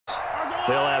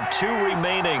They'll have 2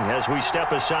 remaining as we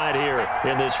step aside here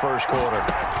in this first quarter.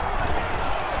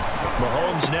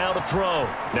 Mahomes now to throw.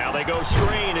 Now they go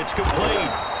screen. It's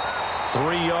complete.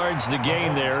 3 yards the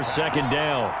gain there, second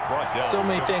down. So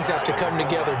many things have to come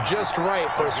together just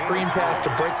right for a screen pass to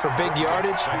break for big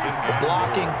yardage. The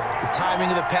blocking, the timing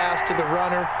of the pass to the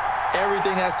runner,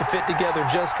 everything has to fit together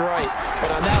just right.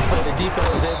 But on that play, the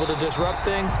defense was able to disrupt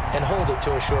things and hold it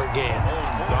to a short gain.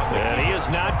 And he is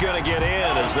not going to get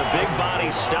in as the big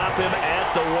bodies stop him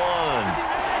at the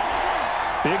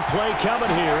 1. Big play coming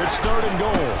here. It's 3rd and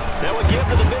goal. Now we give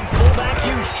to the big fullback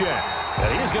use check. And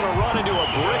he's going to run into a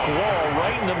brick wall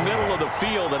right in the middle of the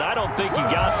field, and I don't think he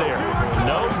got there.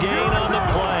 No gain on the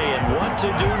play, and what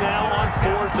to do now on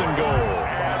 4th and goal.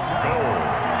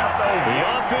 The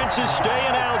offense is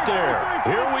staying out there.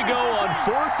 Here we go on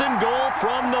 4th and goal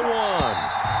from the 1.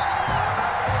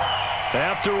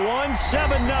 After 1,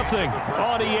 7-0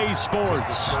 on EA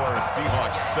Sports.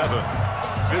 Seahawks 7,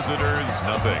 visitors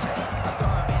nothing.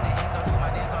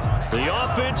 The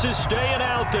offense is staying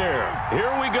out there.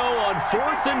 Here we go on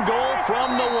 4th and goal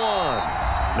from the 1.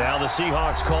 Now the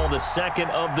Seahawks call the second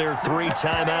of their 3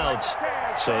 timeouts.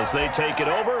 So as they take it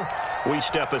over, we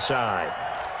step aside.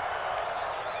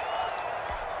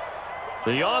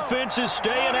 The offense is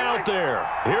staying out there.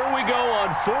 Here we go on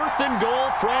 4th and goal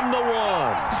from the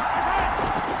 1.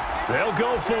 They'll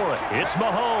go for it. It's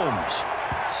Mahomes.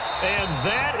 And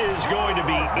that is going to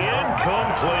be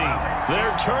incomplete.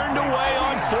 They're turned away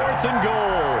on 4th and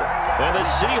goal. And the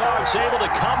Seahawks able to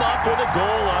come up with a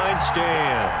goal line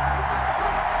stand.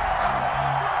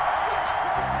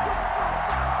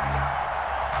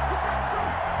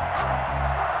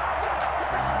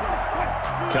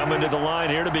 Coming to the line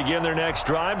here to begin their next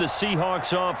drive, the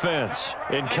Seahawks offense.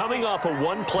 And coming off a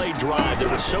one-play drive that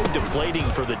was so deflating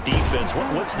for the defense,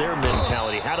 what's their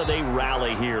mentality? How do they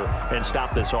rally here and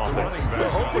stop this offense? Well,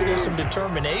 hopefully there's some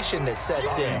determination that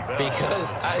sets in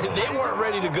because they weren't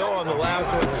ready to go on the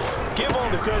last one. Give all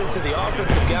the credit to the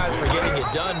offensive guys for getting it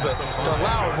done, but to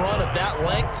allow a run of that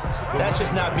length, that's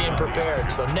just not being prepared.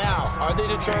 So now, are they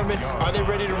determined? Are they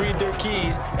ready to read their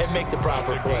keys and make the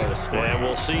proper plays? And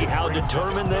we'll see how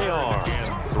determined they are.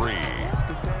 And 3.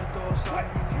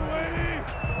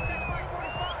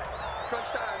 Crunch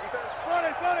time, defense.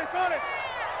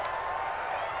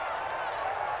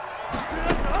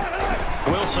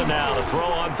 Wilson now to throw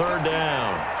on 3rd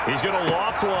down. He's going to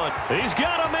loft one. He's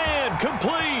got a man.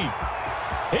 Complete.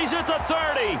 He's at the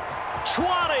 30,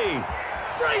 20.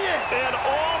 And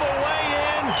all the way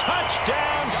in.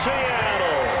 Touchdown,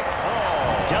 Seattle.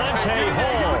 Dante Hall